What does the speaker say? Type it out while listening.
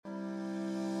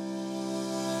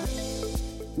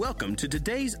Welcome to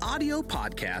today's audio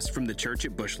podcast from the Church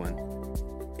at Bushland.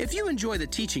 If you enjoy the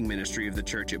teaching ministry of the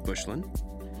Church at Bushland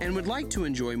and would like to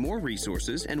enjoy more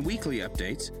resources and weekly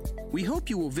updates, we hope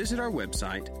you will visit our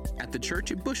website at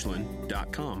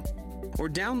thechurchatbushland.com or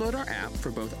download our app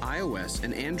for both iOS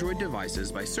and Android devices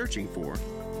by searching for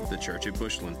The Church at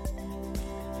Bushland.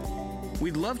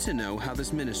 We'd love to know how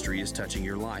this ministry is touching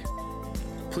your life.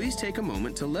 Please take a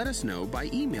moment to let us know by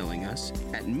emailing us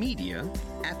at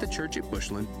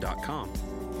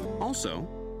media@thechurchatbushland.com.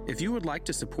 Also, if you would like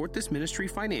to support this ministry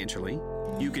financially,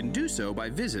 you can do so by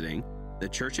visiting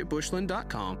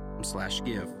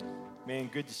thechurchatbushland.com/give. Man,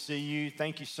 good to see you.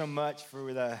 Thank you so much for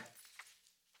we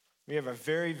have a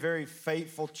very, very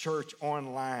faithful church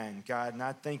online, God, and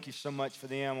I thank you so much for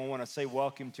them. I want to say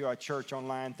welcome to our church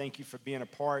online. Thank you for being a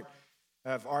part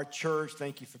of our church.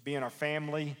 Thank you for being our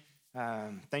family.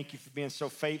 Thank you for being so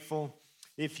faithful.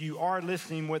 If you are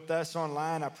listening with us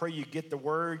online, I pray you get the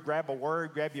word, grab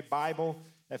your Bible.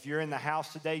 If you're in the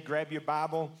house today, grab your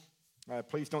Bible.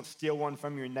 Please don't steal one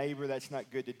from your neighbor. That's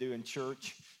not good to do in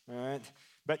church. All right.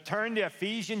 But turn to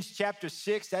Ephesians chapter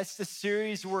 6. That's the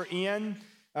series we're in.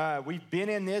 We've been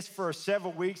in this for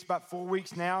several weeks, about 4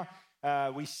 weeks now.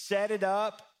 We set it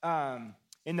up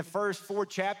in the first 4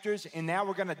 chapters, and now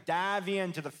we're going to dive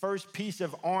into the first piece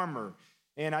of armor.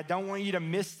 And I don't want you to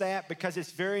miss that because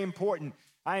it's very important.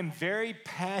 I am very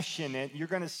passionate, you're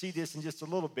going to see this in just a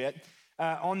little bit,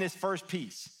 on this first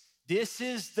piece. This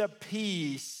is the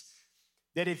piece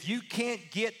that if you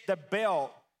can't get the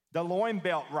belt, the loin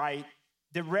belt right,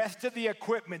 the rest of the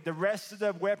equipment, the rest of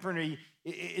the weaponry,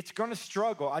 it's going to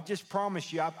struggle. I just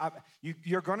promise you,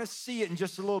 you're going to see it in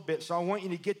just a little bit. So I want you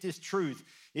to get this truth.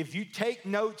 If you take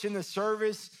notes in the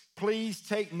service, please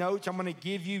take notes. I'm going to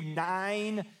give you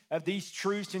 9 of these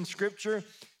truths in Scripture.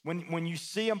 When you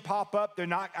see them pop up,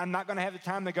 I'm not going to have the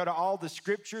time to go to all the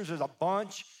Scriptures. There's a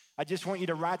bunch. I just want you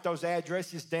to write those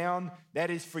addresses down. That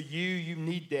is for you. You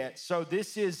need that. So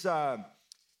this is the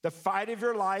fight of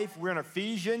your life. We're in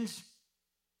Ephesians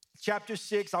chapter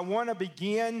 6. I want to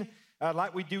begin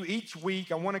like we do each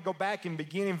week. I want to go back and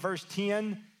begin in verse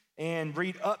 10 and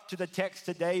read up to the text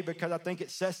today because I think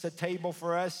it sets the table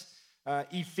for us.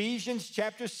 Ephesians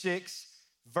chapter 6,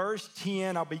 verse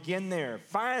 10, I'll begin there.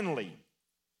 Finally,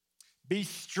 be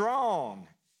strong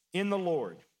in the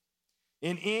Lord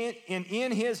and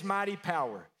in his mighty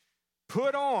power.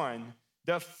 Put on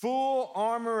the full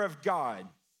armor of God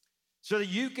so that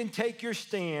you can take your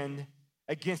stand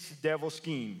against the devil's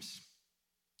schemes.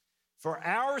 For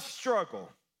our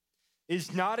struggle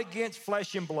is not against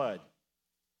flesh and blood,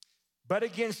 but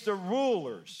against the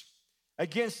rulers,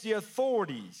 against the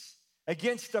authorities,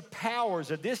 against the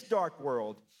powers of this dark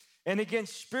world, and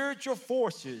against spiritual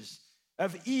forces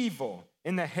of evil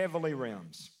in the heavenly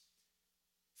realms.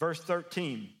 Verse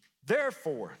 13,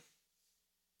 therefore,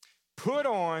 put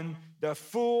on the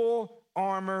full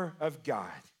armor of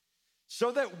God,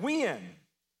 so that when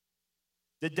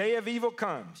the day of evil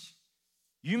comes,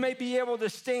 you may be able to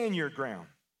stand your ground.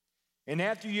 And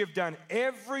after you have done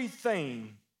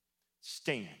everything,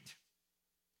 stand.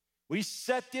 We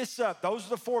set this up. Those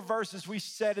are the 4 verses we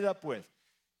set it up with.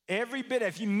 Every bit,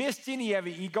 if you missed any of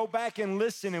it, you go back and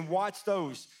listen and watch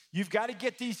those. You've got to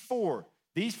get these 4.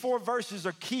 These 4 verses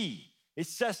are key. It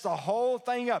sets the whole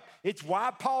thing up. It's why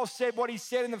Paul said what he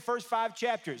said in the first 5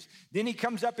 chapters. Then he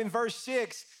comes up in verse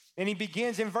 6 and he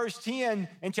begins in verse 10,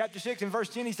 in chapter 6, in verse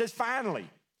 10, he says, finally.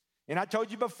 And I told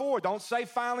you before, don't say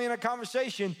finally in a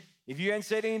conversation if you hadn't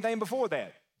said anything before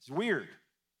that. It's weird,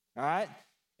 all right?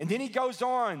 And then he goes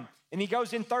on, and he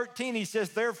goes in 13, he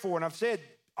says, therefore. And I've said,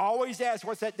 always ask,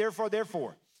 what's that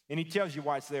therefore? And he tells you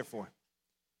why it's therefore.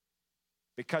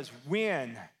 Because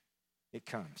when it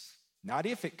comes, not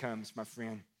if it comes, my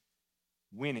friend,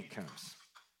 when it comes.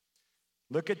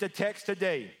 Look at the text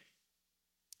today.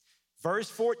 Verse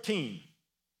 14,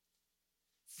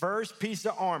 first piece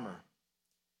of armor.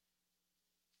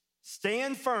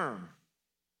 Stand firm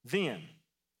then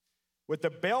with the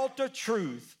belt of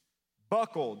truth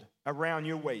buckled around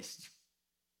your waist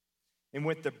and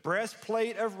with the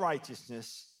breastplate of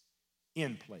righteousness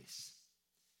in place.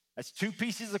 That's 2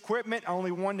 pieces of equipment,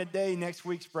 only 1 today, next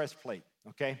week's breastplate,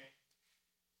 okay?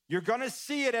 You're gonna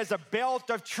see it as a belt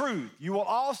of truth. You will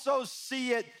also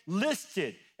see it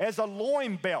listed as a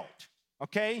loin belt,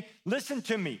 okay? Listen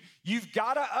to me. You've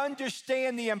gotta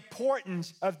understand the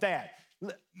importance of that.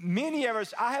 Many of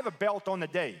us, I have a belt on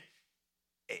today.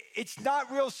 It's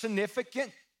not real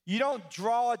significant. You don't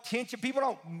draw attention. People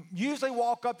don't usually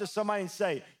walk up to somebody and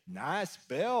say, nice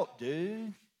belt,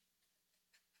 dude.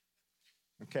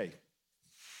 Okay.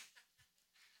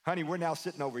 Honey, we're now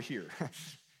sitting over here.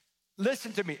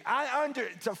 listen to me.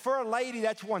 So for a lady,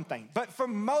 that's one thing. But for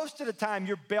most of the time,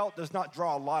 your belt does not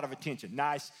draw a lot of attention.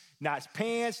 Nice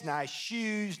pants, nice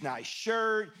shoes, nice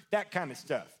shirt, that kind of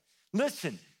stuff.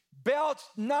 Listen, belt's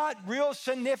not real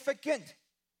significant.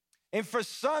 And for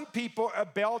some people, a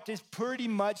belt is pretty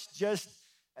much just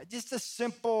a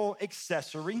simple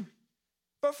accessory.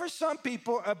 But for some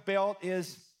people, a belt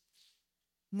is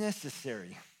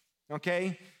necessary,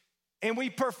 okay? And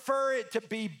we prefer it to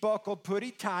be buckled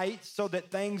pretty tight so that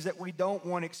things that we don't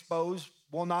want exposed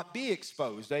will not be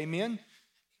exposed, amen?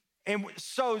 And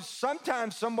so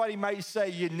sometimes somebody may say,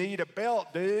 you need a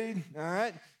belt, dude, all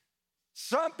right?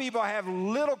 Some people have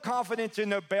little confidence in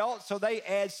their belt, so they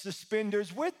add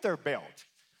suspenders with their belt.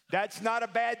 That's not a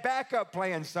bad backup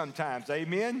plan sometimes,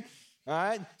 amen? All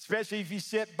right, especially if you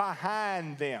sit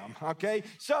behind them, okay?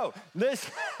 So,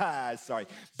 listen, sorry,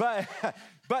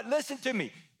 but listen to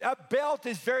me. A belt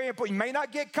is very important. You may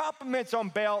not get compliments on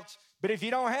belts, but if you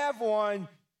don't have one,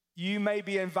 you may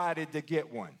be invited to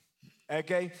get one,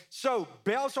 okay? So,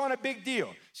 belts aren't a big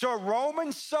deal. So, a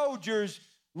Roman soldier's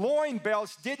loin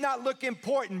belts did not look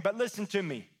important, but listen to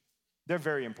me. They're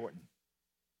very important.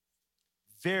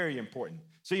 Very important.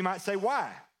 So, you might say,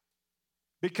 why?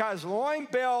 Because loin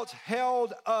belts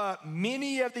held up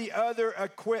many of the other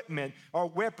equipment or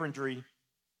weaponry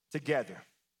together.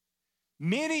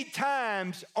 Many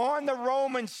times on the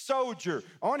Roman soldier,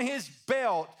 on his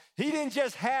belt, he didn't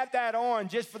just have that on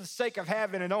just for the sake of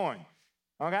having it on,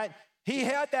 okay? He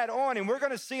had that on, and we're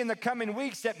going to see in the coming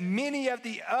weeks that many of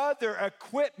the other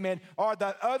equipment or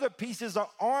the other pieces of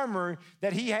armor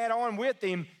that he had on with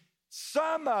him,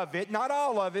 some of it, not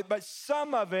all of it, but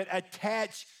some of it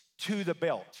attached to the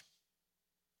belt.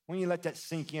 When you let that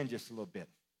sink in just a little bit.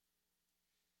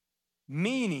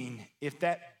 Meaning, if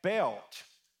that belt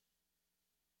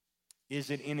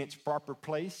isn't in its proper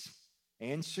place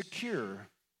and secure,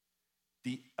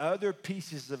 the other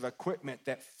pieces of equipment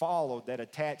that followed, that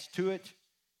attached to it,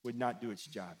 would not do its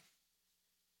job.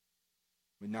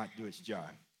 Would not do its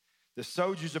job. The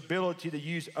soldier's ability to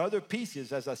use other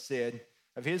pieces, as I said,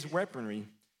 of his weaponry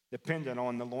depended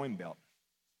on the loin belt.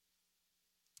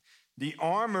 The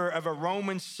armor of a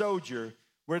Roman soldier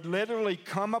would literally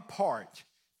come apart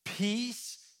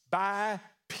piece by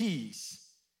piece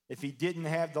if he didn't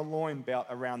have the loin belt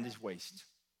around his waist.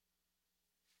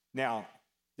 Now,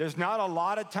 there's not a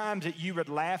lot of times that you would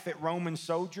laugh at Roman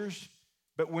soldiers,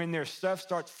 but when their stuff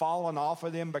starts falling off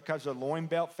of them because their loin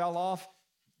belt fell off,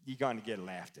 you're going to get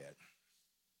laughed at.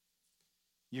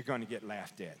 You're going to get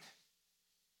laughed at.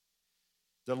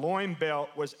 The loin belt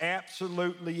was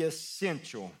absolutely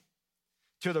essential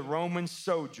to the Roman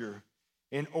soldier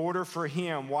in order for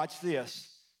him, watch this,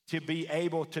 to be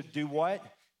able to do what?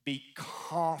 Be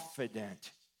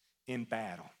confident in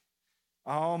battle.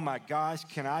 Oh my gosh,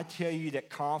 can I tell you that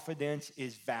confidence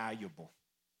is valuable?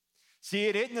 See,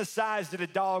 it isn't the size of the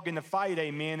dog in the fight,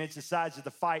 amen. It's the size of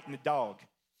the fight in the dog.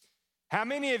 How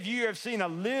many of you have seen a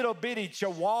little bitty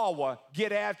chihuahua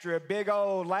get after a big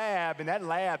old lab and that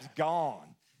lab's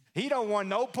gone? He don't want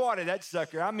no part of that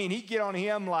sucker. I mean, he get on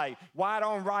him like white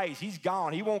on rice. He's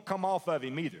gone. He won't come off of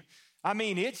him either. I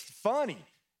mean, it's funny.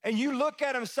 And you look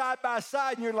at him side by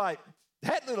side and you're like,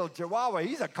 that little chihuahua,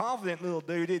 he's a confident little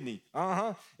dude, isn't he?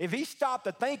 If he stopped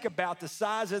to think about the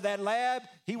size of that lab,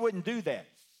 he wouldn't do that.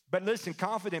 But listen,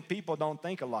 confident people don't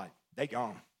think a lot. They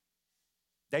gone.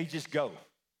 They just go.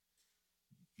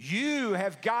 You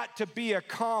have got to be a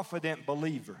confident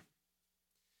believer.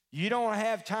 You don't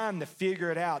have time to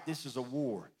figure it out. This is a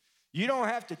war. You don't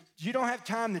have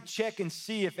time to check and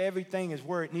see if everything is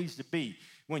where it needs to be.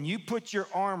 When you put your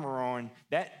armor on,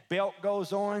 that belt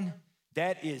goes on,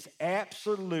 that is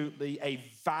absolutely a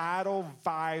vital,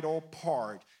 vital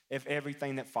part of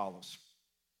everything that follows.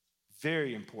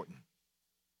 Very important.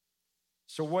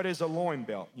 So what is a loin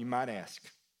belt, you might ask?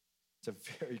 It's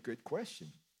a very good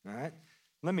question, all right?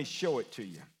 Let me show it to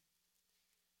you.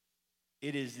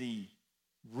 It is the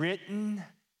written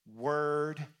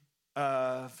word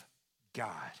of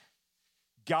God.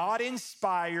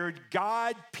 God-inspired,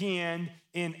 God-penned,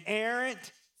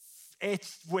 inerrant,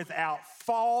 it's without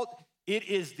fault. It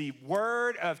is the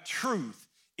word of truth.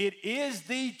 It is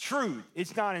the truth.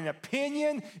 It's not an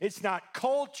opinion. It's not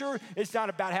culture. It's not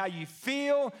about how you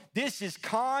feel. This is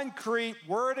concrete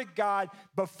word of God.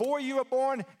 Before you were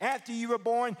born, after you were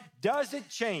born, doesn't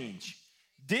change.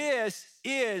 This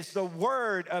is the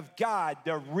word of God,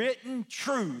 the written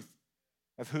truth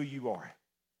of who you are.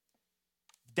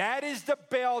 That is the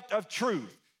belt of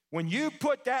truth. When you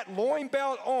put that loin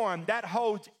belt on, that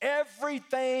holds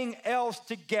everything else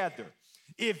together.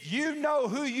 If you know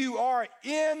who you are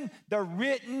in the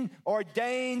written,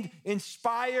 ordained,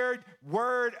 inspired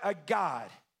Word of God,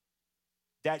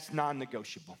 that's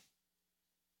non-negotiable.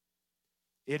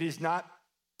 It is not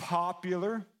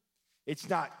popular. It's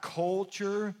not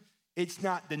culture. It's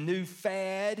not the new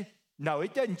fad. No,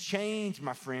 it doesn't change,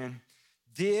 my friend.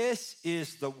 This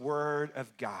is the Word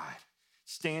of God.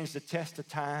 Stands the test of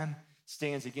time,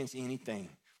 stands against anything.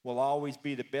 Will always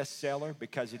be the best seller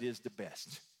because it is the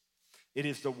best. It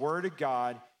is the Word of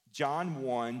God. John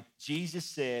 1, Jesus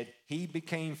said, he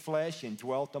became flesh and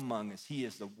dwelt among us. He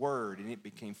is the Word, and it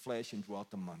became flesh and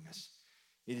dwelt among us.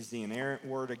 It is the inerrant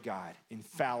Word of God,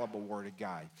 infallible Word of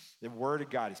God. The Word of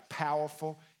God is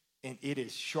powerful, and it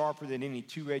is sharper than any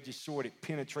two-edged sword. It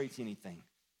penetrates anything.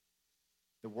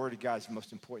 The Word of God is the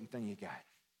most important thing you got.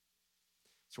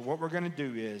 So what we're going to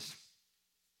do is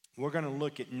we're going to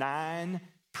look at 9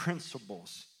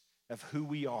 principles of who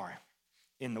we are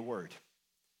in the Word.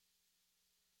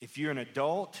 If you're an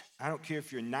adult, I don't care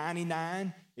if you're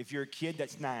 99, if you're a kid,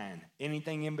 that's 9.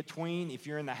 Anything in between, if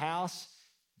you're in the house,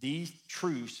 these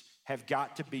truths have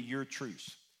got to be your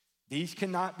truths. These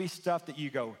cannot be stuff that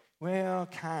you go, well,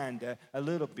 kinda, a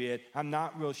little bit, I'm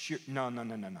not real sure. No.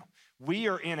 We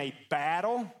are in a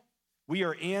battle. We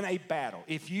are in a battle.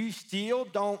 If you still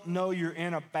don't know you're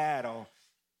in a battle,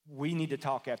 we need to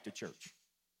talk after church.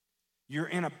 You're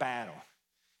in a battle.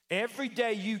 Every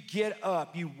day you get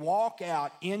up, you walk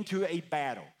out into a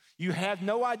battle. You have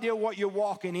no idea what you're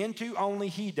walking into, only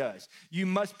he does. You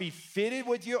must be fitted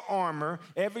with your armor.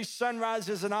 Every sunrise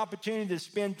is an opportunity to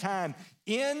spend time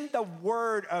in the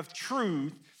Word of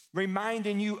truth,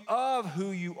 reminding you of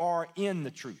who you are in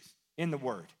the truth, in the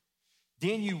Word.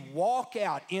 Then you walk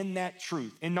out in that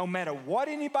truth. And no matter what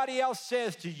anybody else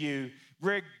says to you,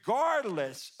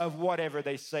 regardless of whatever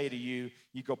they say to you,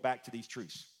 you go back to these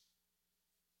truths.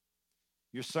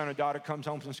 Your son or daughter comes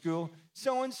home from school,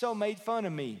 so-and-so made fun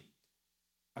of me.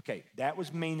 Okay, that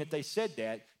was mean that they said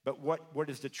that, but what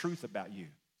is the truth about you?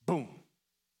 Boom.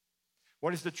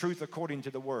 What is the truth according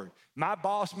to the Word? My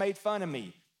boss made fun of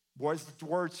me. What does the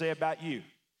Word say about you?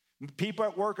 People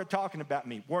at work are talking about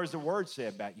me. What does the Word say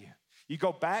about you? You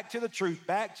go back to the truth,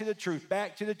 back to the truth,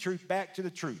 back to the truth, back to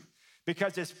the truth.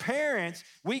 Because as parents,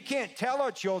 we can't tell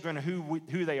our children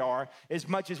who they are as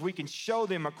much as we can show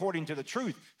them according to the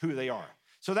truth who they are.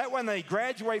 So that when they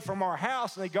graduate from our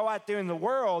house and they go out there in the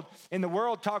world, and the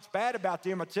world talks bad about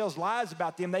them or tells lies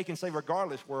about them, they can say,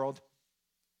 regardless, world,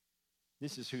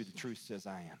 this is who the truth says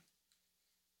I am.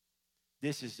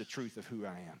 This is the truth of who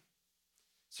I am.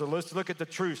 So let's look at the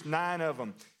truths, 9 of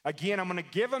them. Again, I'm going to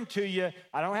give them to you.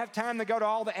 I don't have time to go to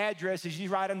all the addresses. You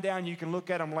write them down. You can look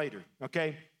at them later,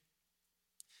 okay?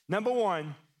 Number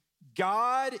 1,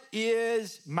 God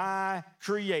is my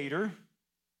creator,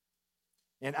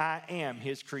 and I am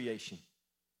his creation.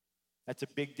 That's a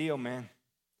big deal, man.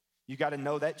 You got to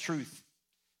know that truth.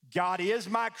 God is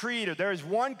my creator. There is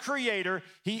one creator.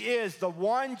 He is the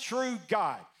one true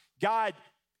God. God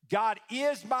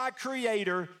is my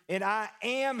creator, and I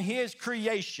am his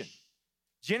creation.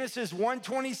 Genesis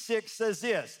 1:26 says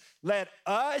this, let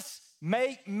us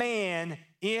make man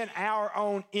in our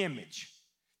own image.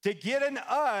 To get an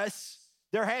us,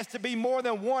 there has to be more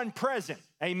than one present.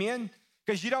 Amen?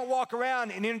 Because you don't walk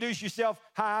around and introduce yourself,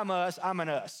 hi, I'm us, I'm an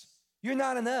us. You're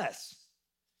not an us.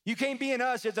 You can't be an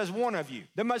us if there's one of you.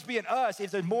 There must be an us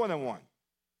if there's more than one.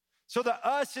 So the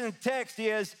us in the text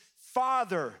is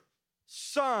Father,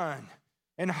 Son,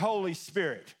 and Holy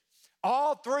Spirit.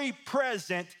 All 3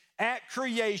 present at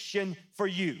creation for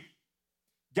you.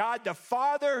 God the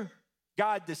Father,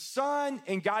 God the Son,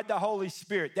 and God the Holy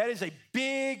Spirit. That is a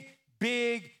big,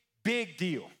 big, big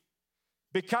deal.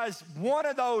 Because one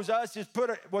of those us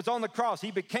was on the cross.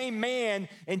 He became man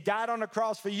and died on the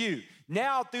cross for you.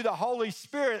 Now, through the Holy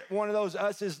Spirit, one of those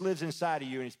us's lives inside of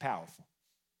you and is powerful.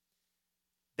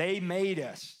 They made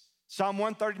us. Psalm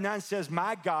 139 says,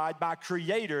 my God, my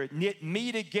creator, knit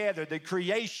me together, the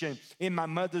creation in my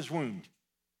mother's womb.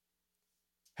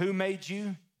 Who made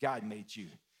you? God made you.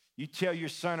 You tell your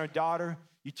son or daughter,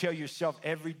 you tell yourself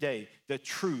every day the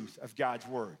truth of God's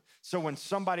word. So when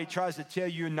somebody tries to tell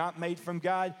you you're not made from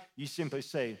God, you simply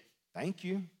say, thank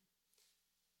you.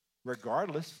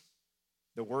 Regardless,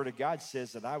 the word of God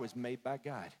says that I was made by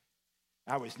God.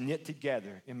 I was knit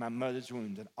together in my mother's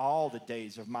womb, and all the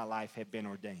days of my life have been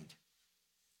ordained.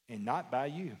 And not by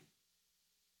you.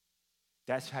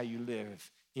 That's how you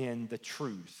live in the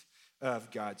truth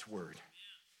of God's word.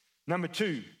 Number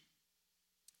 2,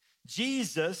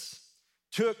 Jesus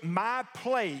took my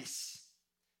place.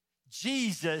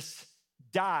 Jesus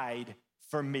died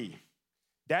for me.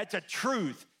 That's a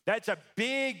truth. That's a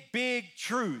big, big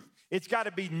truth. It's got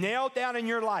to be nailed down in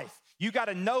your life. You got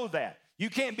to know that. You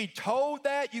can't be told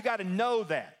that. You got to know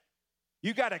that.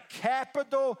 You got to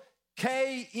capital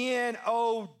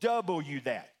KNOW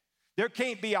that. There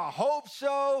can't be a hope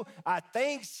so, I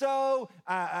think so,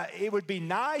 it would be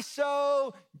nice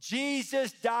so.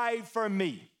 Jesus died for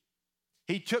me.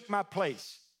 He took my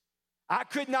place. I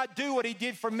could not do what he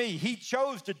did for me. He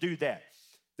chose to do that.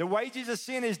 The wages of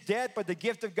sin is death, but the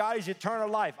gift of God is eternal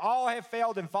life. All have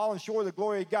failed and fallen short of the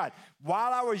glory of God.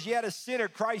 While I was yet a sinner,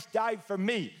 Christ died for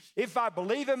me. If I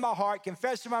believe in my heart,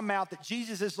 confess in my mouth that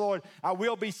Jesus is Lord, I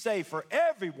will be saved. For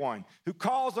everyone who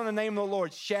calls on the name of the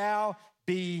Lord shall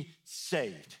be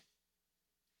saved.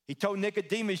 He told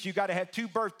Nicodemus, you got to have two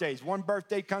birthdays. One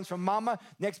birthday comes from mama,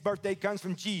 next birthday comes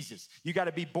from Jesus. You got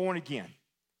to be born again.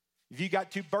 If you got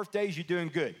two birthdays, you're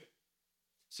doing good.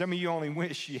 Some of you only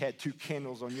wish you had two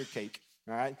candles on your cake,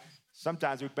 all right?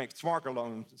 Sometimes we make smoke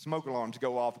alarms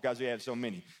go off because we have so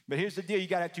many. But here's the deal, you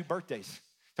got to have two birthdays.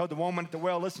 Told the woman at the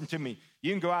well, listen to me.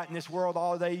 You can go out in this world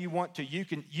all day you want to. You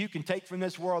can take from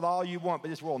this world all you want, but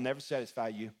this world will never satisfy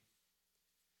you.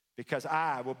 Because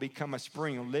I will become a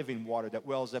spring of living water that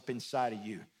wells up inside of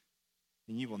you.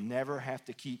 And you will never have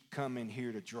to keep coming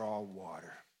here to draw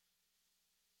water.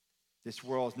 This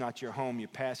world is not your home. You're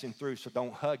passing through, so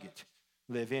don't hug it.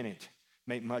 Live in it.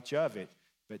 Make much of it.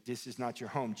 But this is not your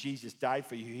home. Jesus died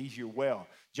for you. He's your well.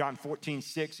 John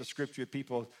 14:6, a scripture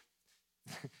people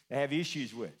have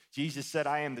issues with. Jesus said,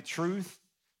 I am the truth,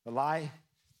 the lie.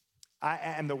 I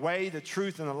am the way, the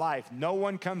truth, and the life. No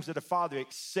one comes to the Father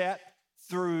except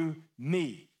through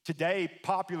me. Today,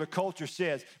 popular culture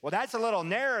says, well, that's a little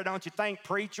narrow, don't you think,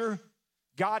 preacher?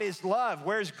 God is love.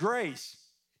 Where's grace?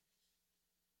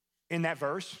 In that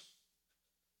verse.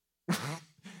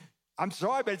 I'm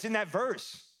sorry, but it's in that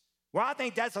verse. Well, I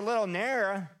think that's a little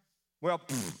narrow. Well,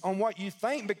 on what you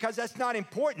think, because that's not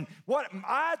important. What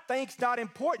I think's not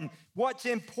important. What's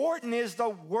important is the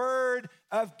word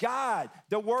of God,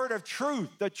 the word of truth,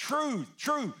 the truth.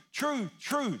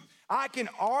 I can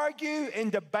argue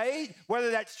and debate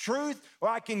whether that's truth, or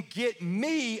I can get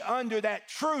me under that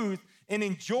truth and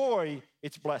enjoy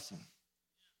its blessing.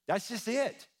 That's just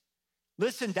it.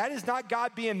 Listen, that is not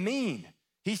God being mean.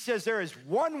 He says there is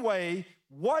one way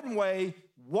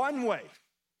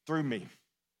through me.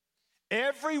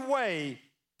 Every way,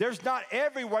 there's not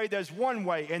every way, there's one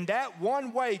way, and that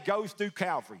one way goes through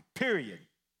Calvary, period.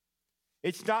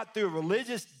 It's not through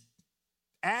religious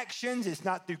actions, it's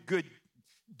not through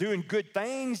doing good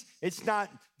things, it's not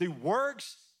through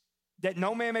works that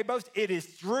no man may boast. It is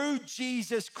through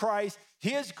Jesus Christ,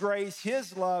 his grace,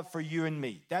 his love for you and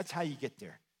me. That's how you get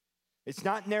there. It's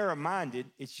not narrow-minded,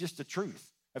 it's just the truth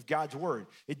of God's word.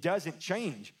 It doesn't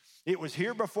change. It was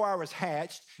here before I was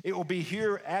hatched. It will be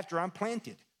here after I'm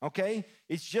planted, okay?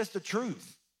 It's just the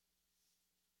truth.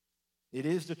 It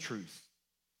is the truth.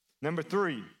 Number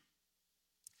 3,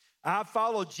 I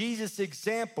follow Jesus'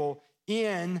 example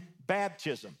in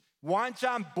baptism. Once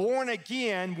I'm born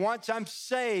again, once I'm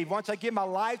saved, once I give my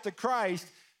life to Christ,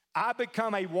 I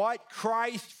become a what?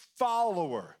 Christ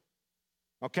follower,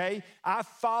 okay? I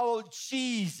follow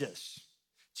Jesus.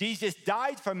 Jesus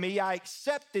died for me. I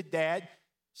accepted that.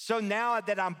 So now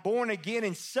that I'm born again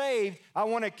and saved, I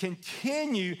want to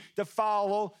continue to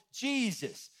follow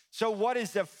Jesus. So what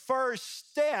is the first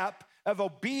step of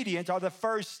obedience, or the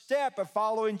first step of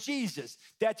following Jesus?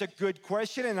 That's a good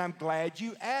question, and I'm glad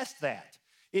you asked that.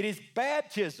 It is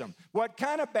baptism. What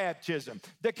kind of baptism?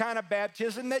 The kind of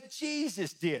baptism that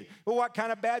Jesus did. Well, what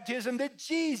kind of baptism did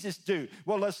Jesus do?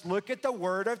 Well, let's look at the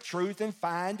word of truth and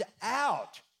find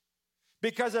out.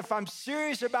 Because if I'm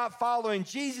serious about following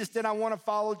Jesus, then I want to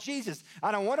follow Jesus.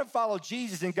 I don't want to follow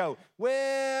Jesus and go,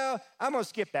 well, I'm going to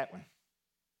skip that one.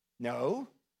 No,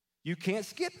 you can't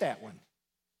skip that one.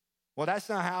 Well, that's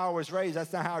not how I was raised.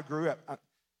 That's not how I grew up.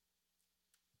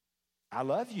 I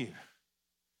love you.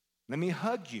 Let me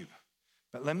hug you.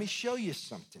 But let me show you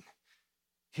something.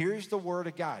 Here's the word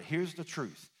of God. Here's the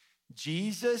truth.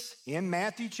 Jesus, in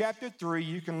Matthew chapter 3,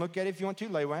 you can look at it if you want to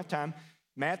later, we don't have time.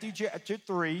 Matthew chapter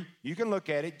 3, you can look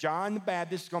at it. John the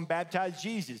Baptist is going to baptize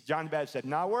Jesus. John the Baptist said,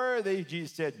 not worthy.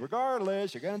 Jesus said,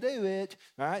 regardless, you're going to do it.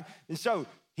 All right? And so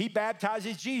he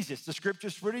baptizes Jesus. The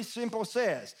scripture's pretty simple,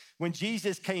 says, when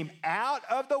Jesus came out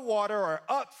of the water or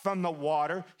up from the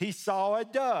water, he saw a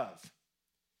dove.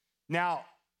 Now,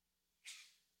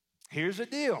 here's the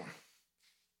deal.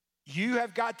 You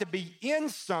have got to be in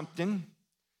something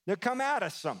to come out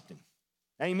of something.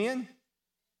 Amen?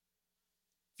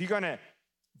 If you're going to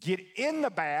get in the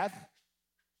bath,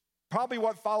 probably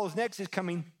what follows next is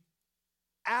coming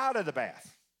out of the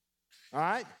bath. All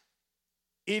right?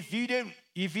 If you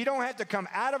don't have to come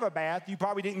out of a bath, you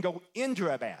probably didn't go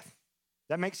into a bath.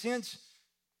 That make sense?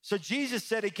 So Jesus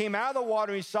said he came out of the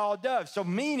water and he saw a dove. So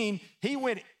meaning he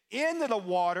went into the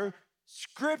water,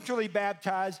 scripturally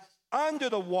baptized, under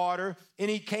the water, and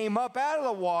he came up out of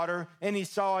the water and he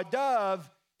saw a dove,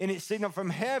 and it signaled from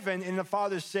heaven, and the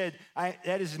Father said,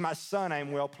 that is my Son, I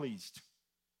am well pleased.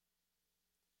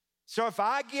 So if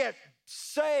I get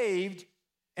saved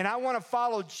and I want to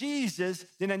follow Jesus,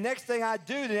 then the next thing I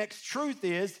do, the next truth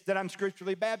is that I'm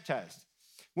scripturally baptized.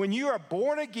 When you are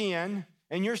born again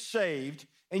and you're saved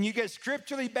and you get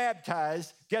scripturally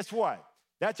baptized, guess what?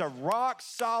 That's a rock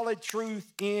solid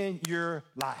truth in your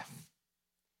life.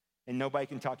 And nobody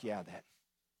can talk you out of that.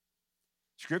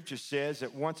 Scripture says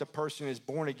that once a person is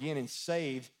born again and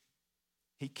saved,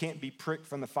 he can't be pricked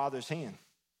from the Father's hand.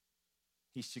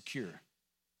 He's secure.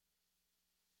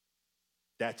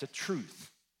 That's a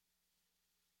truth.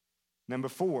 Number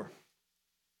 4,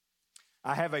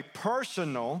 I have a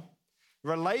personal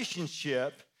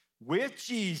relationship with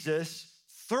Jesus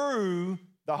through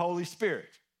the Holy Spirit.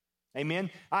 Amen.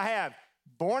 I have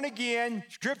born again,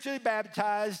 scripturally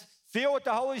baptized, filled with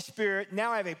the Holy Spirit.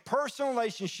 Now I have a personal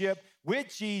relationship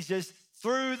with Jesus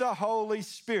through the Holy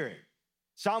Spirit.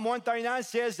 Psalm 139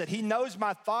 says that he knows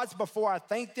my thoughts before I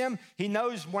think them. He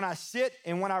knows when I sit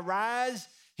and when I rise.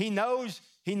 He knows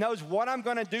what I'm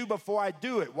going to do before I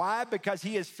do it. Why? Because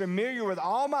he is familiar with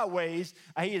all my ways.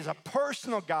 He is a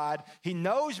personal God. He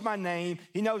knows my name.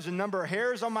 He knows the number of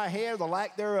hairs on my head, the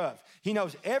lack thereof. He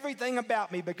knows everything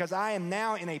about me because I am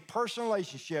now in a personal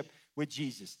relationship with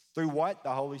Jesus. Through what?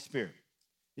 The Holy Spirit.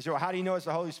 You say, well, how do you know it's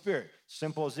the Holy Spirit?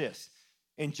 Simple as this.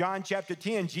 In John chapter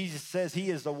 10, Jesus says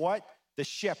he is the what? The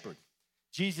shepherd.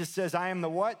 Jesus says, I am the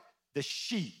what? The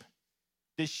sheep.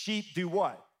 The sheep do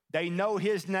what? They know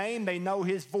his name. They know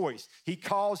his voice. He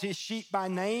calls his sheep by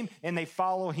name and they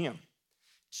follow him.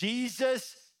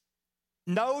 Jesus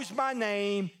knows my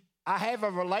name. I have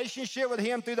a relationship with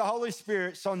him through the Holy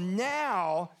Spirit. So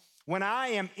now when I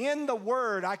am in the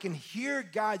Word, I can hear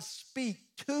God speak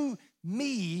to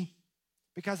me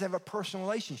because I have a personal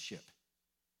relationship.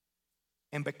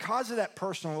 And because of that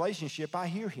personal relationship, I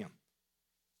hear him.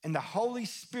 And the Holy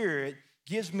Spirit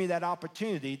gives me that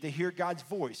opportunity to hear God's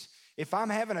voice. If I'm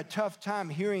having a tough time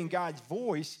hearing God's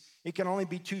voice, it can only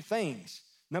be two things.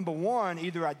 Number one,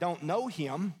 either I don't know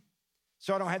him,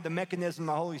 so I don't have the mechanism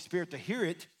of the Holy Spirit to hear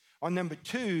it. Or number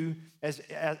two, as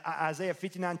Isaiah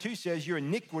 59:2 says, your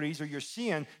iniquities or your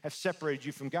sin have separated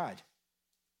you from God.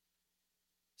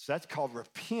 So that's called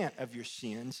repent of your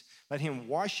sins. Let him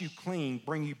wash you clean,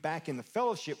 bring you back in the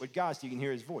fellowship with God so you can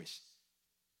hear his voice.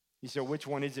 You say, which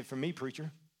one is it for me,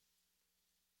 preacher?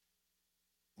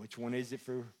 Which one is it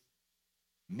for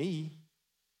me?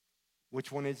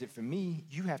 Which one is it for me?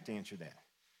 You have to answer that.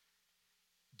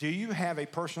 Do you have a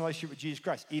personal relationship with Jesus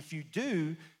Christ? If you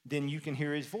do, then you can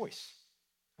hear his voice.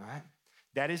 All right?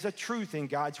 That is a truth in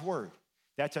God's word.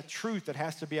 That's a truth that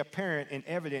has to be apparent and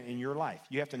evident in your life.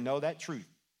 You have to know that truth.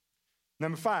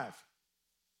 Number 5,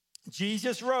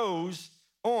 Jesus rose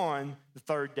on the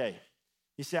third day.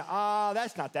 You say,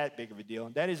 that's not that big of a deal.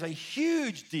 That is a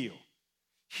huge deal.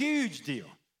 Huge deal.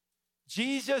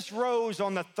 Jesus rose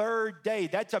on the third day.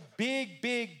 That's a big,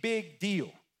 big, big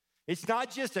deal. It's not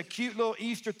just a cute little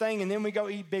Easter thing and then we go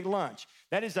eat big lunch.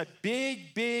 That is a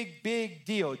big, big, big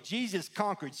deal. Jesus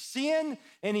conquered sin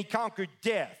and he conquered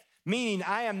death, meaning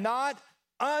I am not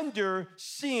under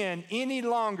sin any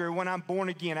longer when I'm born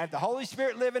again. I have the Holy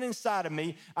Spirit living inside of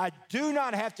me. I do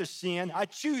not have to sin. I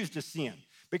choose to sin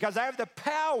because I have the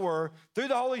power through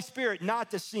the Holy Spirit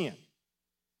not to sin.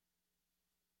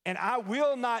 And I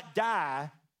will not die,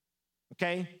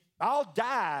 okay? I'll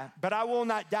die, but I will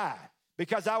not die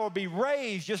because I will be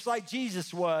raised just like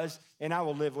Jesus was, and I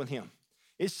will live with him.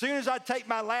 As soon as I take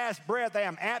my last breath, I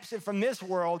am absent from this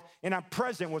world, and I'm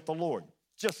present with the Lord,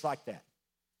 just like that.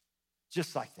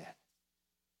 Just like that.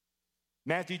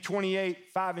 Matthew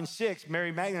 28:5-6,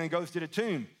 Mary Magdalene goes to the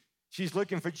tomb. She's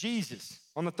looking for Jesus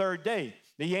on the third day.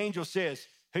 The angel says,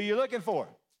 who are you looking for?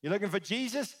 You looking for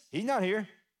Jesus? He's not here.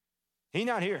 He's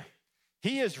not here.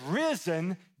 He is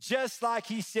risen just like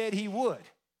he said he would.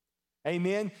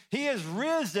 Amen. He is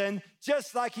risen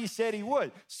just like he said he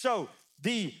would. So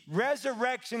the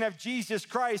resurrection of Jesus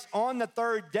Christ on the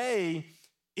third day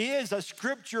is a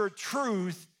scripture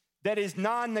truth that is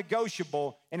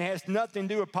non-negotiable and has nothing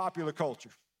to do with popular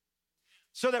culture.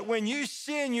 So that when you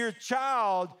send your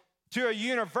child to a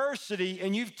university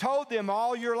and you've told them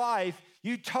all your life,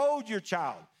 you told your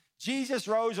child, Jesus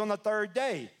rose on the third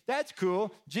day. That's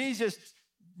cool. Jesus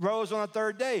rose on the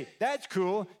third day. That's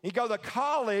cool. You go to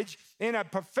college and a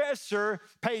professor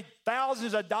paid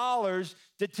thousands of dollars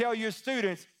to tell your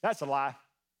students, that's a lie.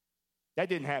 That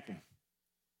didn't happen.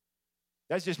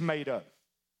 That's just made up.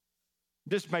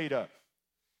 Just made up.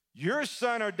 Your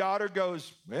son or daughter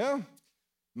goes, well,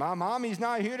 my mommy's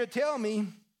not here to tell me,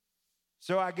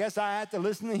 so I guess I have to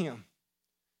listen to him.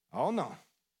 Oh, no.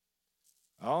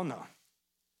 Oh, no.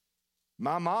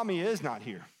 My mommy is not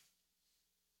here.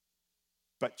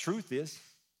 But truth is,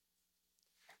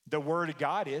 the word of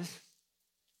God is,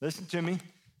 listen to me,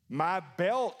 my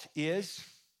belt is,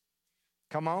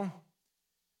 come on,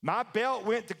 my belt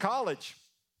went to college.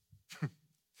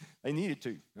 They needed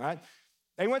to, right?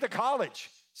 They went to college.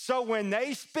 So when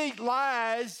they speak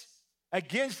lies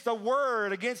against the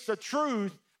word, against the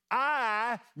truth,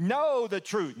 I know the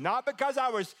truth. Not because I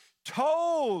was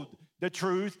told the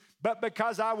truth, but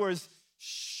because I was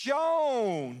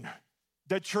shown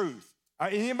the truth.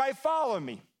 Anybody follow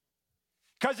me?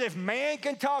 Because if man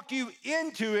can talk you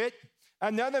into it,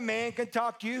 another man can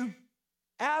talk you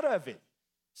out of it.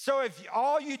 So if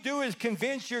all you do is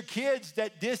convince your kids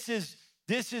that this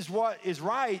is what is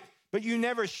right, but you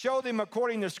never show them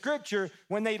according to Scripture,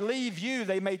 when they leave you,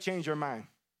 they may change their mind.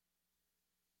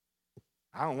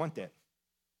 I don't want that.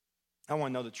 I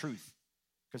want to know the truth,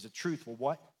 because the truth will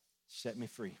what? Set me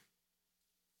free.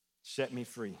 Set me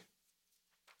free.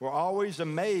 We're always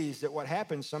amazed at what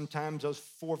happens sometimes those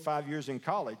 4 or 5 years in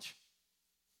college.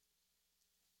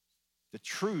 The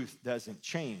truth doesn't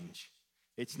change.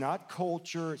 It's not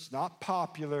culture, it's not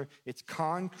popular, it's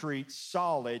concrete,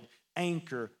 solid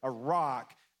anchor, a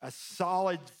rock, a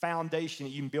solid foundation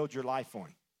that you can build your life on.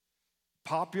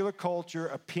 Popular culture,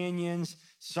 opinions,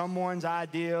 someone's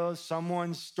ideas,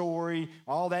 someone's story,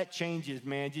 all that changes,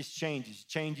 man, just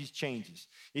changes.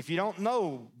 If you don't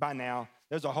know by now,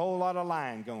 there's a whole lot of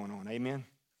lying going on, amen?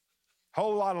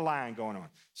 Whole lot of lying going on.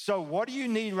 So what do you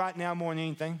need right now more than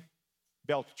anything?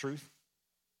 Belt of truth.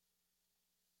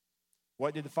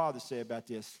 What did the Father say about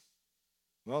this?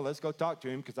 Well, let's go talk to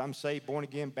him, because I'm saved, born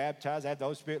again, baptized, I have the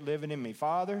Holy Spirit living in me.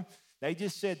 Father, they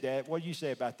just said that. What do you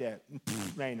say about that?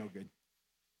 That ain't no good.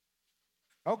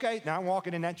 Okay, now I'm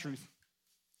walking in that truth.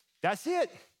 That's it.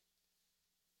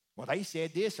 Well, they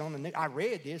said this on the net. I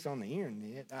read this on the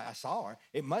internet. I saw it.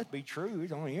 It must be true.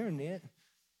 It's on the internet.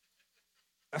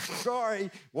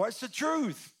 Sorry. What's the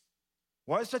truth?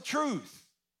 What's the truth?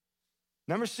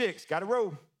 Number 6, got to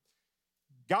roll.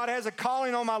 God has a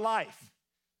calling on my life.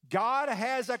 God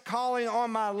has a calling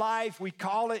on my life. We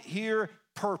call it here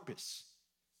purpose.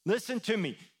 Listen to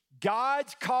me.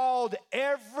 God's called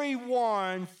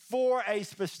everyone for a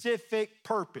specific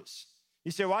purpose.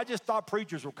 You say, well, I just thought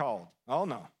preachers were called. Oh,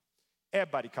 no.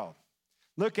 Everybody called.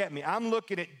 Look at me. I'm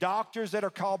looking at doctors that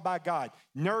are called by God,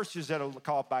 nurses that are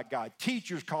called by God,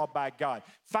 teachers called by God,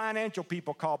 financial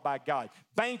people called by God,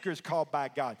 bankers called by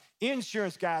God,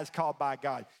 insurance guys called by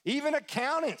God, even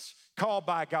accountants called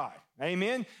by God.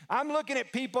 Amen? I'm looking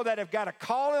at people that have got a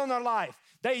calling on their life.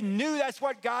 They knew that's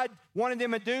what God wanted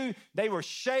them to do. They were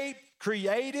shaped,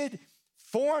 created,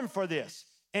 formed for this.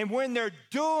 And when they're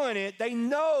doing it, they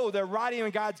know they're right in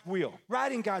God's will.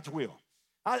 Right in God's will.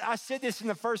 I said this in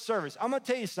the first service. I'm going to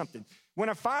tell you something. When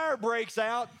a fire breaks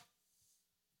out,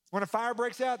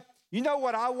 you know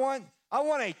what I want? I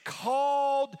want a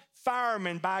called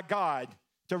fireman by God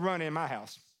to run in my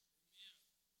house.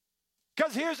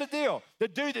 Because here's the deal. The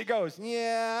dude that goes,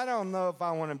 yeah, I don't know if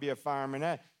I want to be a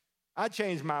fireman. I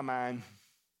changed my mind.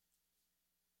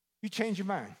 You change your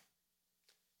mind.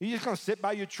 You just going to sit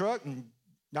by your truck and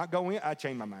not go in? I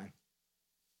changed my mind.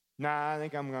 Nah, I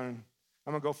think I'm going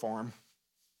to go farm.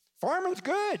 Farming's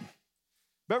good.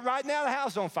 But right now the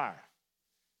house is on fire.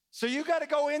 So you got to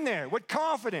go in there with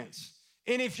confidence.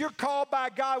 And if you're called by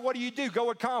God, what do? Go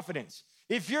with confidence.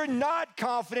 If you're not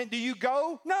confident, do you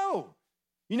go? No.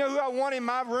 You know who I want in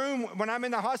my room when I'm in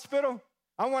the hospital?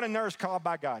 I want a nurse called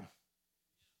by God.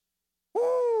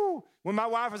 Woo! When my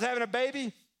wife was having a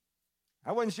baby,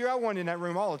 I wasn't sure I wanted in that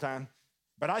room all the time.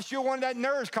 But I sure wanted that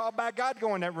nurse called by God to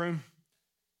go in that room.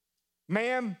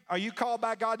 Ma'am, are you called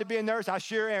by God to be a nurse? I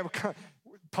sure am.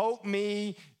 Poke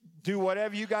me, do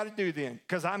whatever you got to do then,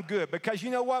 because I'm good. Because you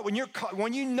know what?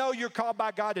 When you know you're called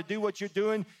by God to do what you're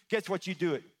doing, guess what you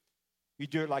do it? You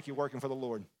do it like you're working for the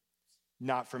Lord,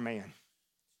 not for man.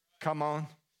 Come on.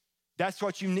 That's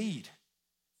what you need,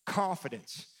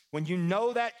 confidence. When you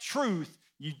know that truth,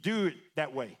 you do it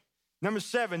that way. Number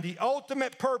 7, the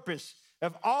ultimate purpose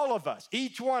of all of us,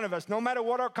 each one of us, no matter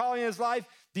what our calling is life,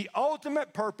 the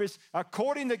ultimate purpose,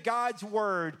 according to God's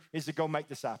word, is to go make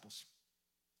disciples.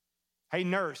 Hey,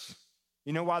 nurse,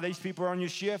 you know why these people are on your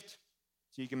shift?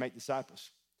 So you can make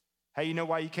disciples. Hey, you know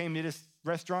why you came to this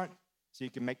restaurant? So you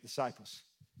can make disciples.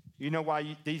 You know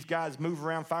why these guys move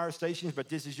around fire stations, but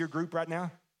this is your group right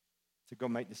now? To go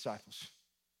make disciples.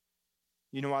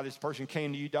 You know why this person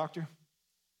came to you, doctor?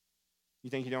 You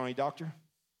think you're the only doctor?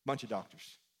 Bunch of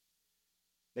doctors.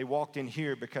 They walked in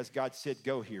here because God said,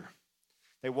 go here.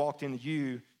 They walked into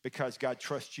you because God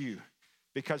trusts you.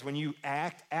 Because when you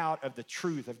act out of the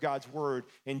truth of God's word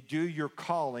and do your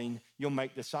calling, you'll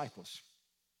make disciples.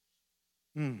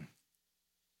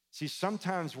 See,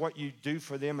 sometimes what you do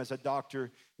for them as a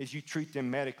doctor is you treat them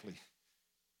medically.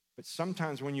 But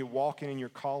sometimes when you're walking in your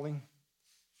calling,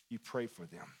 you pray for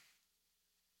them.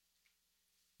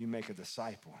 You make a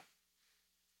disciple.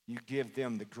 You give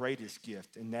them the greatest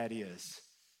gift, and that is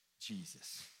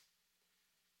Jesus.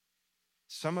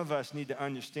 Some of us need to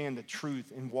understand the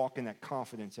truth and walk in that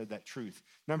confidence of that truth.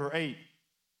 Number 8,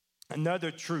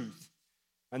 another truth.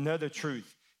 Another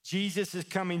truth. Jesus is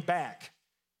coming back.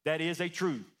 That is a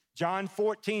truth. John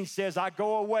 14 says, I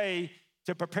go away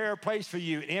to prepare a place for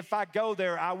you. And if I go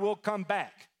there, I will come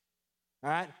back. All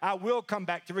right? I will come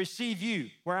back to receive you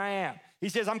where I am. He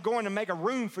says, I'm going to make a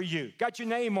room for you. Got your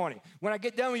name on it. When I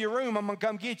get done with your room, I'm going to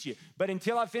come get you. But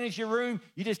until I finish your room,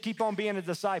 you just keep on being a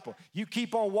disciple. You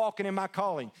keep on walking in my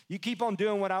calling. You keep on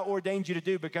doing what I ordained you to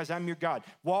do because I'm your God.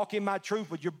 Walk in my truth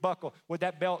with your buckle, with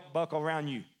that belt buckle around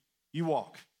you. You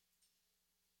walk.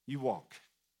 You walk.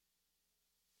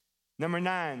 Number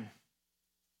 9,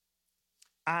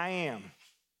 I am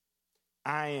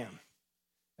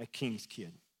a king's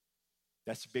kid.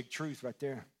 That's a big truth right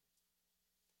there.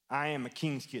 I am a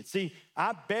king's kid. See,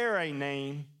 I bear a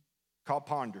name called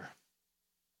Ponder,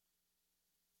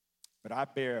 but I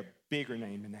bear a bigger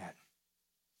name than that.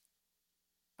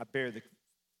 I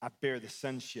bear the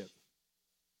sonship.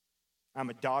 I'm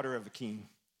a daughter of a king.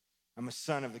 I'm a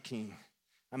son of the king.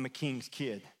 I'm a king's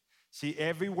kid. See,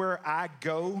 everywhere I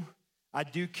go, I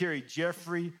do carry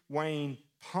Jeffrey Wayne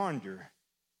Ponder,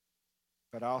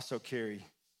 but I also carry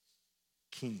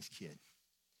king's kid.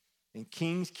 And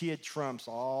king's kid trumps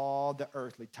all the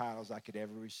earthly titles I could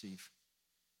ever receive.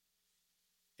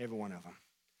 Every one of them.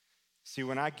 See,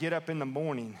 when I get up in the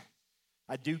morning,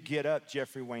 I do get up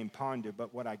Jeffrey Wayne Ponder,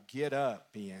 but what I get up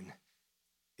being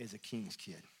is a king's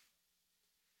kid.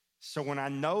 So when I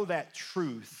know that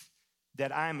truth,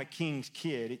 that I'm a king's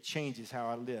kid, it changes how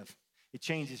I live. It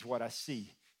changes what I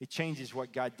see. It changes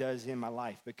what God does in my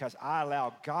life because I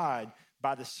allow God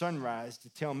by the sunrise to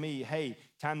tell me, hey,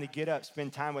 time to get up,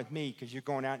 spend time with me because you're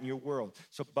going out in your world.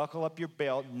 So buckle up your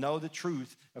belt, know the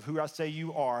truth of who I say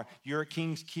you are. You're a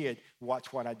king's kid.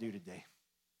 Watch what I do today.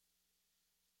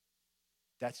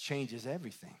 That changes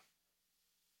everything.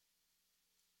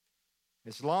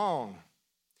 As long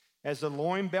as the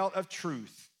loin belt of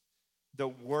truth, the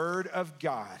word of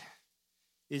God,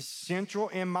 is central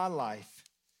in my life,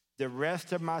 the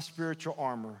rest of my spiritual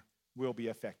armor will be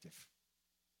effective.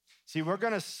 See, we're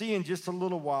going to see in just a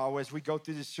little while as we go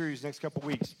through this series next couple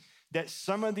weeks that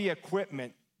some of the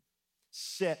equipment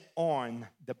set on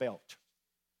the belt.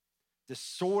 The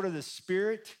sword of the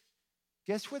Spirit,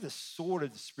 guess where the sword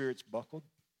of the Spirit's buckled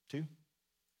to?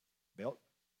 Belt.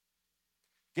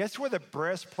 Guess where the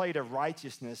breastplate of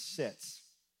righteousness sits?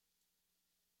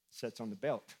 Sits on the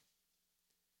belt.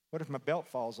 What if my belt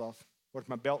falls off? What if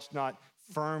my belt's not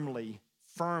firmly,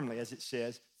 as it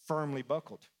says, firmly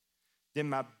buckled? Then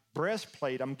my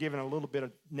breastplate, I'm giving a little bit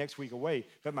of next week away,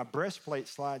 but my breastplate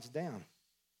slides down,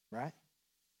 right?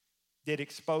 That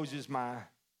exposes my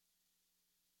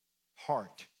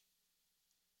heart.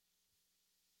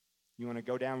 You want to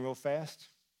go down real fast?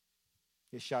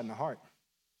 Get shot in the heart.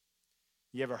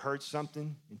 You ever heard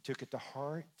something and took it to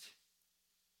heart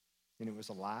and it was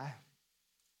a lie?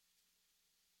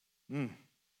 I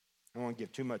don't want to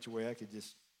give too much away. I could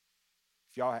just,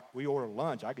 we order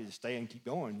lunch, I could just stay and keep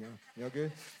going. You know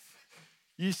good?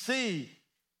 You see,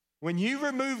 when you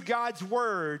remove God's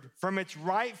word from its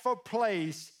rightful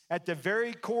place at the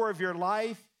very core of your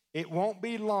life, it won't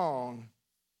be long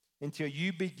until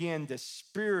you begin to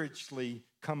spiritually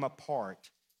come apart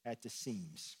at the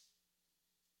seams.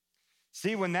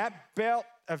 See, when that belt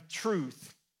of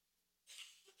truth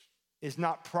is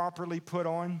not properly put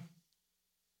on,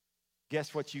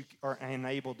 guess what you are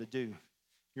unable to do?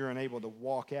 You're unable to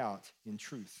walk out in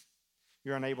truth.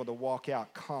 You're unable to walk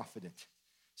out confident.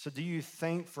 So do you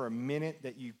think for a minute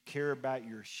that you care about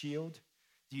your shield?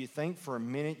 Do you think for a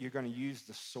minute you're going to use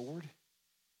the sword?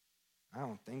 I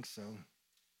don't think so.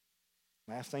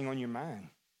 Last thing on your mind.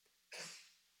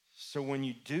 So when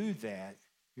you do that,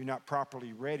 you're not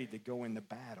properly ready to go in the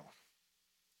battle.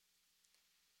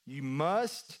 You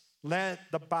must let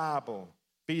the Bible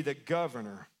be the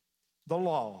governor, the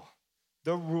law,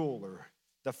 the ruler,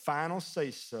 the final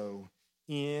say-so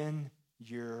in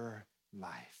your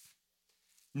life.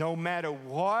 No matter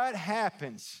what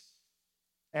happens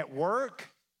at work,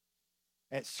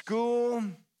 at school,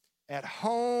 at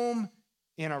home,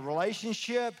 in a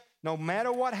relationship, no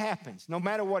matter what happens, no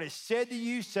matter what is said to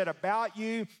you, said about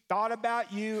you, thought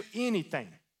about you, anything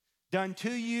done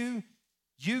to you,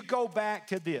 you go back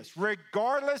to this.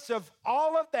 Regardless of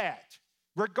all of that,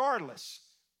 regardless,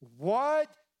 what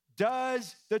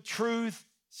does the truth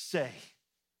say?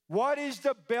 What is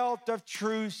the belt of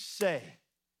truth say?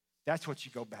 That's what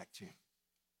you go back to.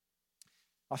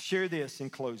 I'll share this in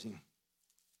closing.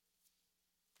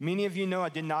 Many of you know I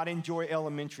did not enjoy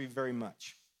elementary very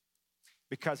much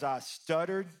because I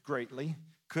stuttered greatly,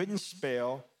 couldn't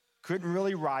spell, couldn't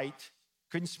really write,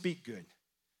 couldn't speak good.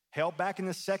 Held back in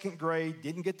the second grade,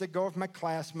 didn't get to go with my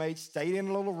classmates, stayed in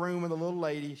a little room with a little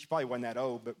lady. She probably wasn't that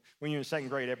old, but when you're in second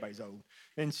grade, everybody's old.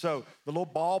 And so the little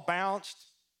ball bounced,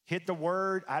 hit the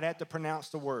word, I'd have to pronounce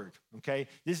the word, okay?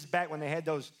 This is back when they had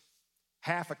those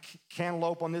half a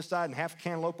cantaloupe on this side and half a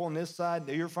cantaloupe on this side,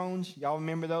 the earphones. Y'all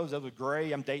remember those? Those were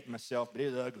gray. I'm dating myself, but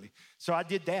it was ugly. So I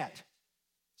did that.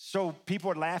 So people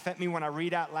would laugh at me when I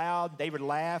read out loud. They would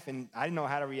laugh, and I didn't know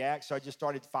how to react, so I just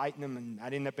started fighting them, and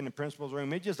I'd end up in the principal's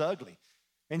room. It's just ugly.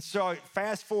 And so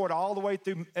fast forward all the way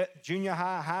through junior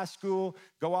high, high school,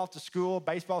 go off to school,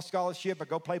 baseball scholarship, I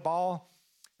go play ball.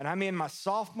 And I'm in my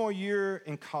sophomore year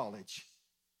in college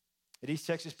at East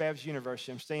Texas Baptist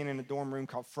University. I'm staying in a dorm room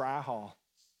called Fry Hall.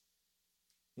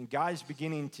 And God's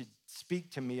beginning to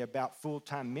speak to me about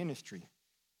full-time ministry.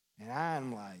 And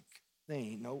I'm like,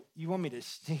 you want me to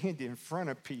stand in front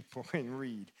of people and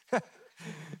read?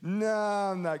 No,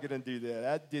 I'm not going to do that.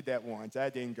 I did that once.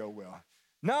 That didn't go well.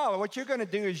 No, what you're going to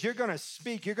do is you're going to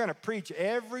speak. You're going to preach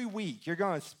every week. You're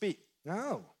going to speak.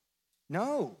 No.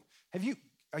 Have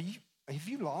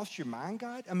you lost your mind,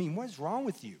 God? I mean, what's wrong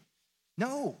with you?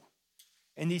 No.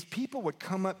 And these people would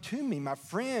come up to me, my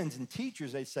friends and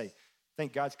teachers, they'd say, I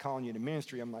think God's calling you to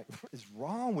ministry. I'm like, what is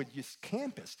wrong with this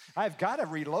campus? I've got to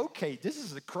relocate. This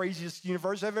is the craziest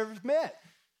university I've ever met.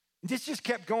 This just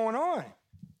kept going on.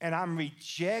 And I'm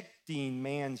rejecting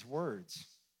man's words.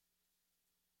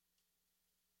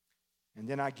 And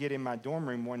then I get in my dorm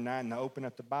room one night and I open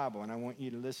up the Bible, and I want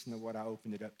you to listen to what I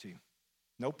opened it up to.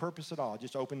 No purpose at all,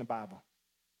 just open the Bible.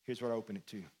 Here's what I opened it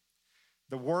to.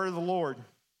 The word of the Lord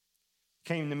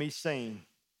came to me saying,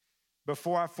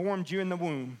 before I formed you in the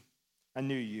womb, I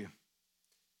knew you.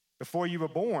 Before you were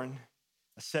born,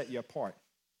 I set you apart.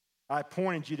 I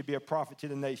appointed you to be a prophet to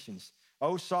the nations.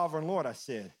 O sovereign Lord, I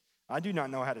said, I do not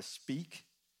know how to speak.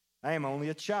 I am only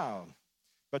a child.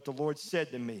 But the Lord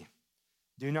said to me,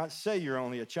 do not say you're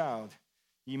only a child.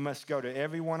 You must go to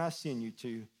everyone I send you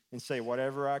to and say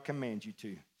whatever I command you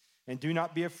to. And do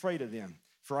not be afraid of them,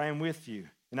 for I am with you,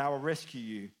 and I will rescue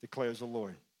you, declares the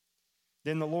Lord.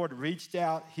 Then the Lord reached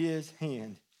out his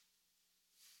hand.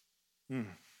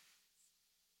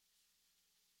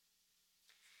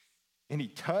 And he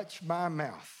touched my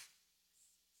mouth.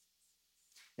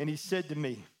 And he said to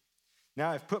me,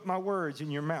 now I've put my words in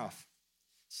your mouth.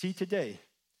 See, today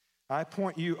I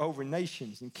appoint you over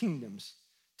nations and kingdoms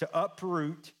to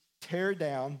uproot, tear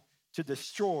down, to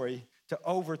destroy, to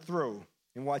overthrow.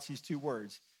 And watch these two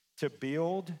words, to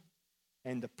build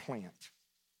and to plant.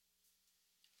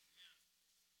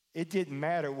 It didn't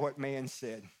matter what man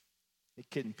said. It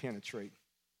couldn't penetrate.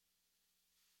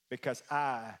 Because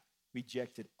I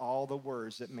rejected all the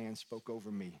words that man spoke over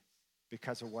me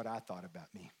because of what I thought about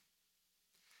me.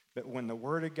 But when the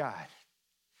word of God,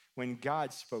 when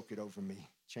God spoke it over me,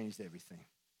 changed everything.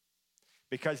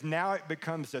 Because now it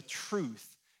becomes the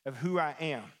truth of who I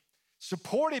am.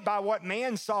 Supported by what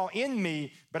man saw in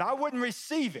me, but I wouldn't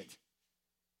receive it.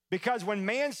 Because when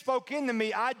man spoke into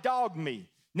me, I dogged me.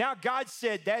 Now God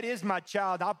said, that is my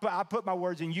child. I put my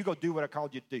words in. You go do what I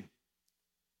called you to do.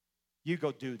 You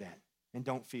go do that and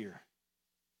don't fear.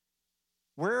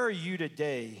 Where are you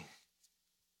today?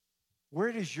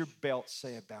 Where does your belt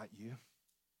say about you?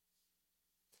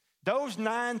 Those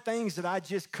 9 things that I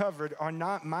just covered are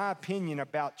not my opinion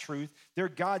about truth. They're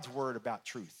God's word about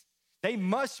truth. They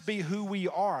must be who we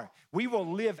are. We will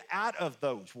live out of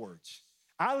those words.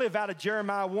 I live out of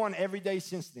Jeremiah 1 every day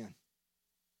since then.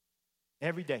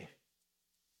 Every day.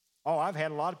 Oh, I've had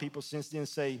a lot of people since then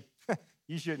say,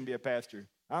 you shouldn't be a pastor.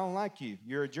 I don't like you.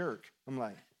 You're a jerk. I'm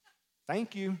like,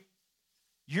 thank you.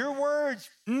 Your words,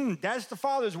 that's the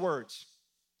Father's words.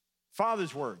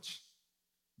 Father's words.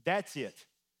 That's it.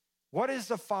 What is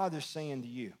the Father saying to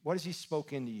you? What has he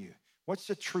spoken to you? What's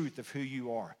the truth of who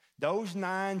you are? Those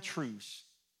 9 truths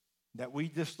that we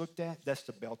just looked at, that's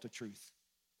the belt of truth.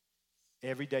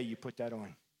 Every day you put that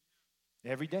on.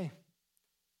 Every day.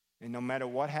 And no matter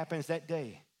what happens that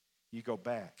day, you go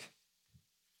back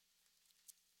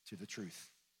to the truth.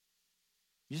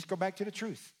 You just go back to the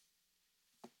truth.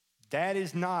 That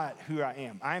is not who I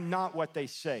am. I'm not what they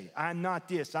say. I'm not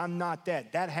this. I'm not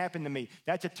that. That happened to me.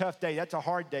 That's a tough day. That's a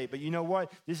hard day. But you know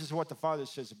what? This is what the Father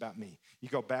says about me. You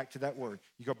go back to that word.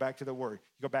 You go back to the word.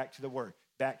 You go back to the word.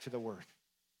 Back to the word.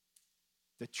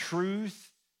 The truth,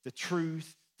 the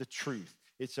truth, the truth.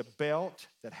 It's a belt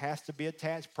that has to be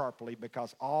attached properly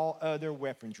because all other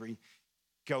weaponry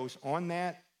goes on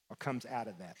that or comes out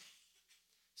of that.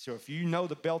 So if you know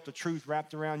the belt of truth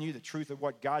wrapped around you, the truth of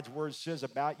what God's word says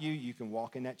about you, you can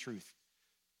walk in that truth.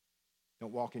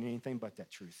 Don't walk in anything but that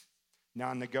truth.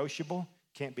 Non-negotiable,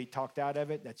 can't be talked out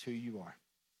of it. That's who you are.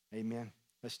 Amen.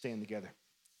 Let's stand together.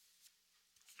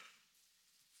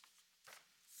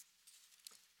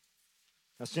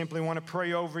 I simply want to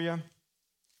pray over you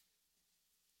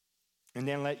and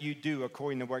then let you do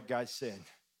according to what God said.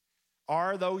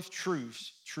 Are those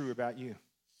truths true about you?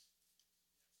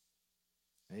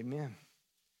 Amen.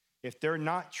 If they're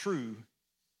not true,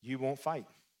 you won't fight.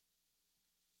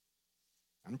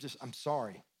 I'm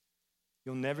sorry.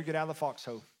 You'll never get out of the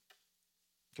foxhole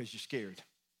because you're scared,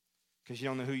 because you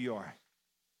don't know who you are.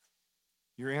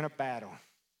 You're in a battle.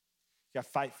 You got to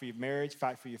fight for your marriage,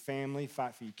 fight for your family,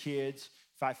 fight for your kids,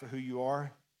 fight for who you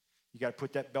are. You got to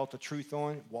put that belt of truth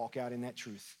on, walk out in that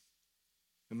truth.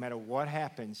 No matter what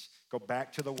happens, go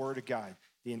back to the Word of God,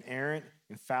 the inerrant,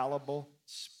 infallible,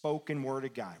 spoken Word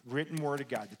of God, written Word of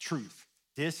God, the truth.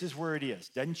 This is where it is.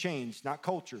 Doesn't change, not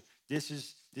culture. This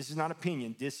is not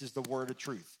opinion. This is the Word of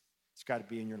truth. It's got to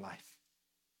be in your life.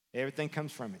 Everything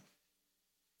comes from it.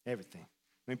 Everything.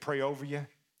 Let me pray over you. I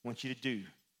want you to do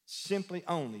simply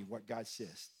only what God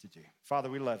says to do. Father,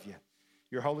 we love you.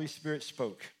 Your Holy Spirit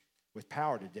spoke with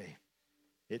power today.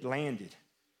 It landed.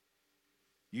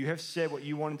 You have said what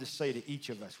you wanted to say to each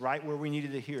of us, right where we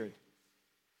needed to hear it.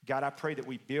 God, I pray that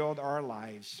we build our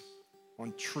lives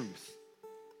on truth,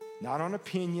 not on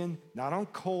opinion, not on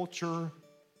culture,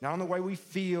 not on the way we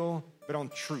feel, but on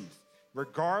truth.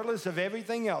 Regardless of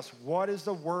everything else, what does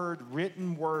the word,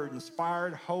 written word,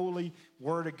 inspired, holy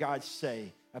word of God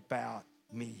say about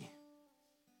me?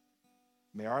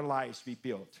 May our lives be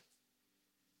built,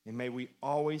 and may we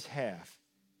always have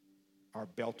our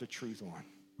belt of truth on.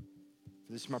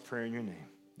 This is my prayer in your name.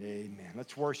 Amen.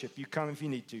 Let's worship. You come if you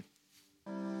need to.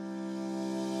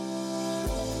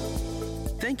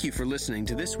 Thank you for listening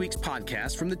to this week's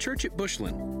podcast from the Church at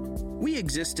Bushland. We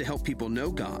exist to help people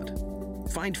know God,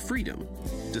 find freedom,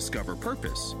 discover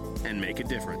purpose, and make a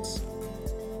difference.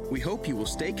 We hope you will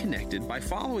stay connected by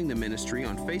following the ministry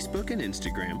on Facebook and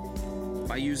Instagram,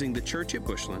 by using the Church at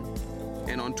Bushland,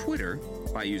 and on Twitter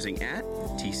by using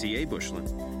 @TCA Bushland.